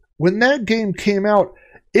 when that game came out,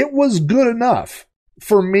 it was good enough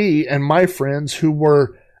for me and my friends who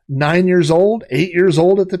were 9 years old, 8 years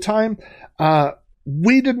old at the time.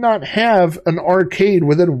 we did not have an arcade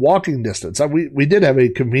within walking distance. We did have a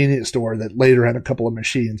convenience store that later had a couple of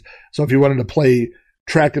machines. So if you wanted to play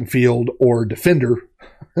track and field or Defender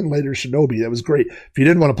and later Shinobi, that was great. If you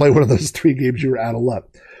didn't want to play one of those 3 games, you were out of luck.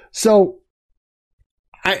 So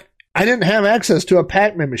I didn't have access to a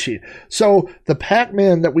Pac-Man machine. So the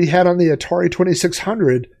Pac-Man that we had on the Atari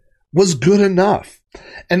 2600 was good enough.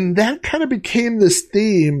 And that kind of became this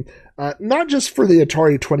theme, not just for the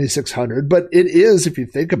Atari 2600, but it is, if you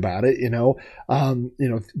think about it,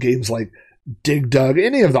 games like Dig Dug,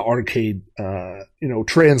 any of the arcade,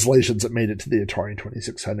 translations that made it to the Atari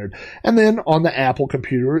 2600. And then on the Apple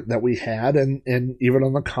computer that we had, and even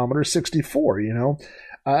on the Commodore 64,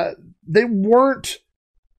 they weren't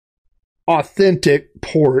authentic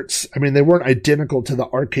ports. I mean, they weren't identical to the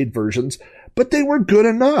arcade versions, but they were good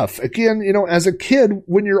enough. Again, as a kid,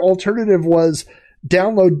 when your alternative was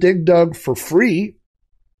download Dig Dug for free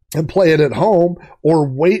and play it at home, or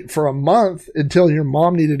wait for a month until your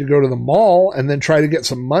mom needed to go to the mall and then try to get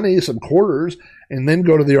some money, some quarters, and then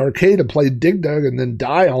go to the arcade and play Dig Dug and then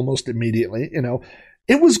die almost immediately,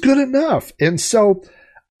 it was good enough. And so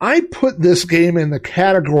I put this game in the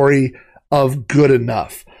category of good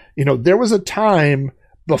enough. There was a time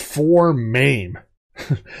before MAME.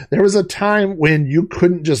 There was a time when you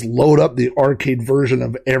couldn't just load up the arcade version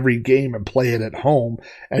of every game and play it at home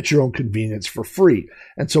at your own convenience for free.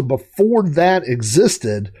 And so before that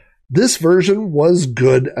existed, this version was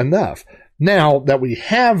good enough. Now that we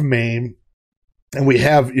have MAME and we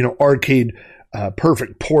have, arcade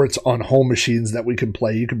perfect ports on home machines that we can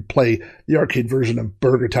play, you can play the arcade version of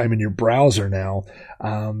Burger Time in your browser now.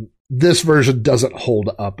 This version doesn't hold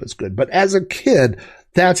up as good. But as a kid,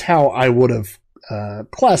 that's how I would have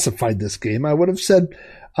classified this game. I would have said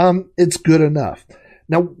it's good enough.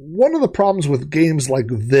 Now, one of the problems with games like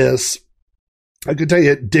this, I can tell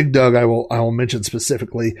you Dig Dug I will mention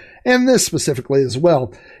specifically, and this specifically as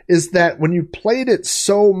well, is that when you played it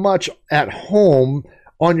so much at home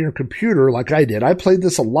on your computer, like I did, I played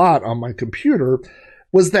this a lot on my computer,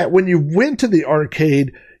 was that when you went to the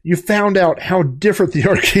arcade, you found out how different the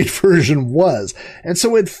arcade version was. And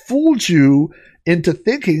so it fooled you into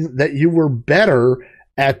thinking that you were better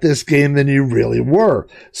at this game than you really were.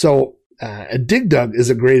 So Dig Dug is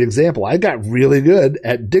a great example. I got really good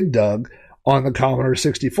at Dig Dug on the Commodore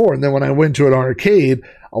 64. And then when I went to an arcade,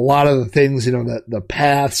 a lot of the things, the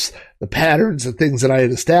paths, the patterns, the things that I had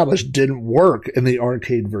established didn't work in the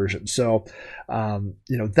arcade version. So,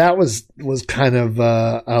 that was kind of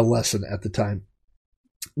a lesson at the time.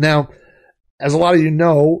 Now, as a lot of you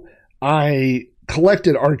know, I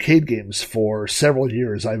collected arcade games for several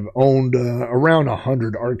years. I've owned around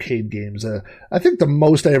 100 arcade games. I think the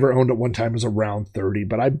most I ever owned at one time was around 30,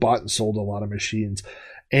 but I bought and sold a lot of machines.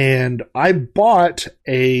 And I bought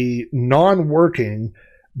a non-working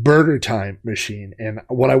Burger Time machine. And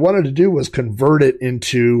what I wanted to do was convert it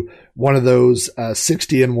into one of those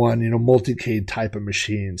 60-in-1, multi-cade type of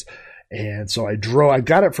machines. And so I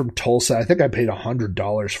got it from Tulsa. I think I paid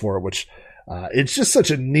 $100 for it, which it's just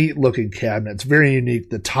such a neat looking cabinet. It's very unique.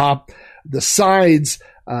 The sides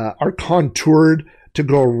are contoured to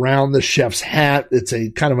go around the chef's hat. It's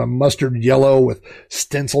a kind of a mustard yellow with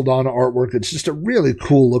stenciled on artwork. It's just a really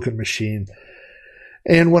cool looking machine.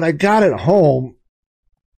 And when I got it home,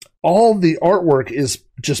 all the artwork is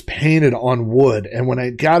just painted on wood. And when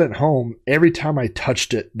I got it home, every time I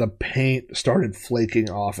touched it, the paint started flaking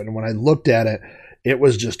off. And when I looked at it, it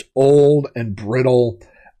was just old and brittle.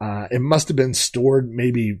 It must have been stored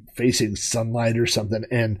maybe facing sunlight or something.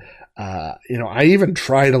 And, I even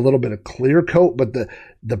tried a little bit of clear coat, but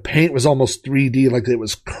the paint was almost 3D, like it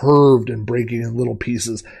was curved and breaking in little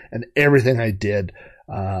pieces. And everything I did,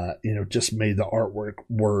 just made the artwork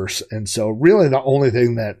worse. And so really the only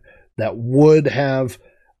thing that would have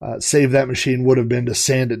saved that machine would have been to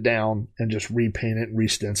sand it down and just repaint it and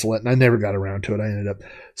re-stencil it. And I never got around to it. I ended up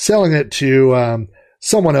selling it to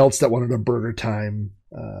someone else that wanted a Burger Time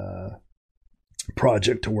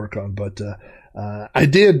project to work on. But I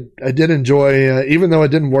did enjoy, even though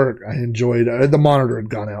it didn't work, I enjoyed, the monitor had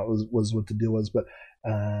gone out was what the deal was. But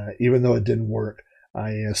even though it didn't work,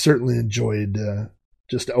 I certainly enjoyed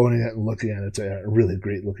just owning it and looking at it. It's a really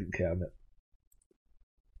great looking cabinet.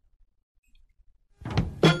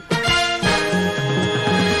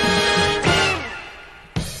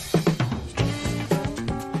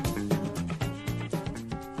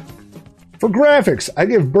 For graphics, I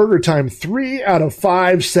give Burger Time 3 out of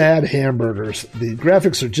 5 sad hamburgers. The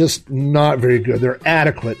graphics are just not very good. They're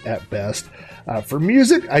adequate at best. For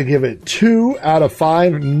music, I give it 2 out of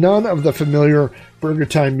 5. None of the familiar Burger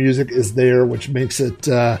Time music is there, which makes it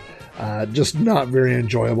just not very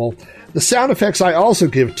enjoyable. The sound effects I also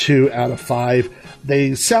give 2 out of 5.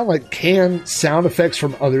 They sound like canned sound effects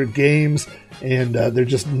from other games, and they're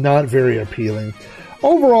just not very appealing.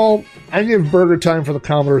 Overall, I give Burger Time for the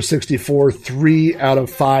Commodore 64 3 out of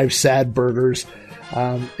 5 sad burgers.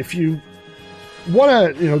 If you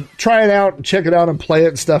want to, try it out and check it out and play it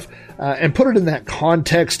and stuff, and put it in that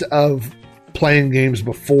context of playing games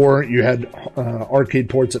before you had arcade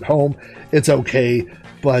ports at home, it's okay,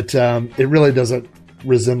 but it really doesn't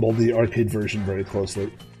resemble the arcade version very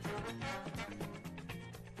closely.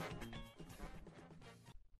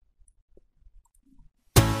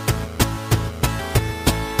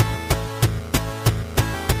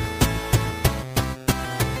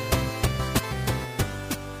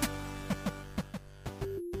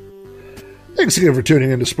 Thanks again for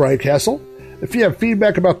tuning into Sprite Castle. If you have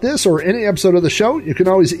feedback about this or any episode of the show, you can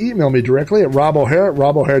always email me directly at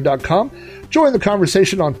robohare@robohare.com. Join the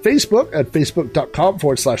conversation on Facebook at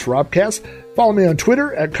facebook.com/Robcast. Follow me on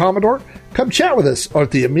Twitter at Commodore. Come chat with us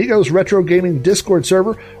at the Amigos Retro Gaming Discord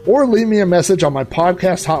server, or leave me a message on my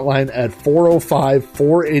podcast hotline at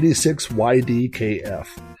 405-486-YDKF.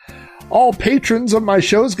 All patrons of my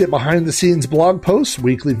shows get behind-the-scenes blog posts,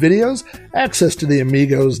 weekly videos, access to the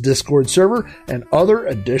Amigos Discord server, and other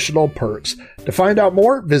additional perks. To find out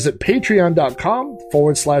more, visit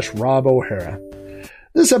patreon.com/Rob O'Hara.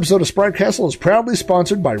 This episode of Sprite Castle is proudly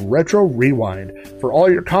sponsored by Retro Rewind. For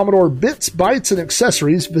all your Commodore bits, bytes, and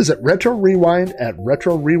accessories, visit Retro Rewind at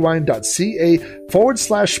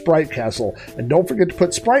retrorewind.ca/Sprite Castle. And don't forget to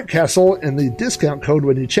put Sprite Castle in the discount code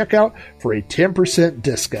when you check out for a 10%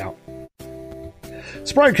 discount.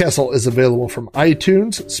 Sprite Castle is available from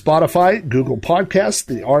iTunes, Spotify, Google Podcasts,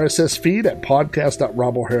 the RSS feed at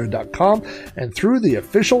podcast.robohara.com, and through the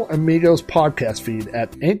official Amigos podcast feed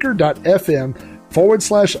at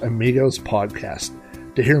anchor.fm/Amigos Podcast.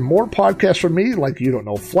 To hear more podcasts from me like You Don't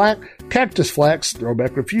Know Flack, Cactus Flax,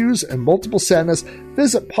 Throwback Reviews, and Multiple Sadness,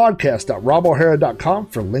 visit podcast.robohara.com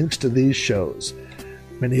for links to these shows.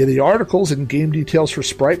 Many of the articles and game details for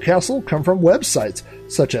Sprite Castle come from websites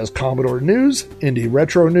such as Commodore News, Indie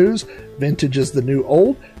Retro News, Vintage is the New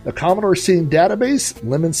Old, the Commodore Scene Database,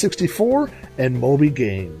 Lemon 64, and Moby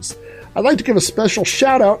Games. I'd like to give a special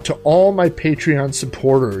shout out to all my Patreon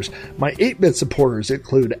supporters. My 8-bit supporters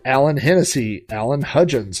include Alan Hennessy, Alan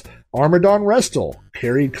Hudgens, Armadon Restle,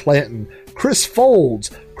 Carrie Clanton, Chris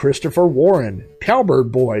Folds, Christopher Warren,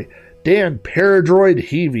 Cowbird Boy, Dan Paradroid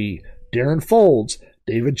Heavey, Darren Folds,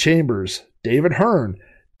 David Chambers, David Hearn,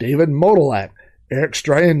 David Modalak, Eric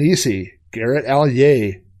Stryanisi, Garrett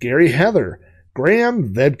Allier, Gary Heather,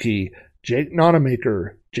 Graham Vedke, Jake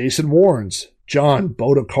Nonamaker, Jason Warrens, John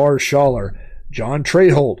Bodekar Schaller, John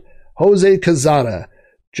Treholt, Jose Cazada,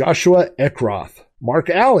 Joshua Eckroth, Mark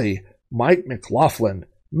Alley, Mike McLaughlin,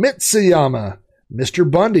 Mitsuyama, Mr.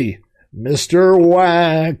 Bundy, Mr.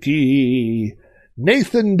 Wacky,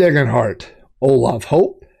 Nathan Degenhart, Olaf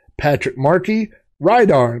Hope, Patrick Markey,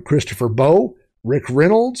 Rydar and Christopher Bow, Rick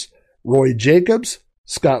Reynolds, Roy Jacobs,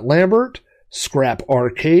 Scott Lambert, Scrap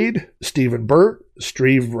Arcade, Stephen Burt,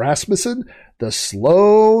 Steve Rasmussen, The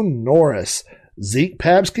Slow Norris, Zeke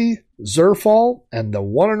Pabsky, Zerfall, and the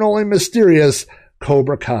one and only mysterious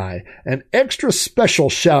Cobra Kai. And extra special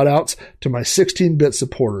shout-outs to my 16-bit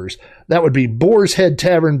supporters. That would be Boar's Head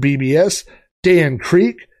Tavern BBS, Dan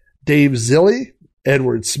Creek, Dave Zilli,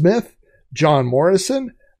 Edward Smith, John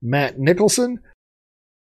Morrison, Matt Nicholson,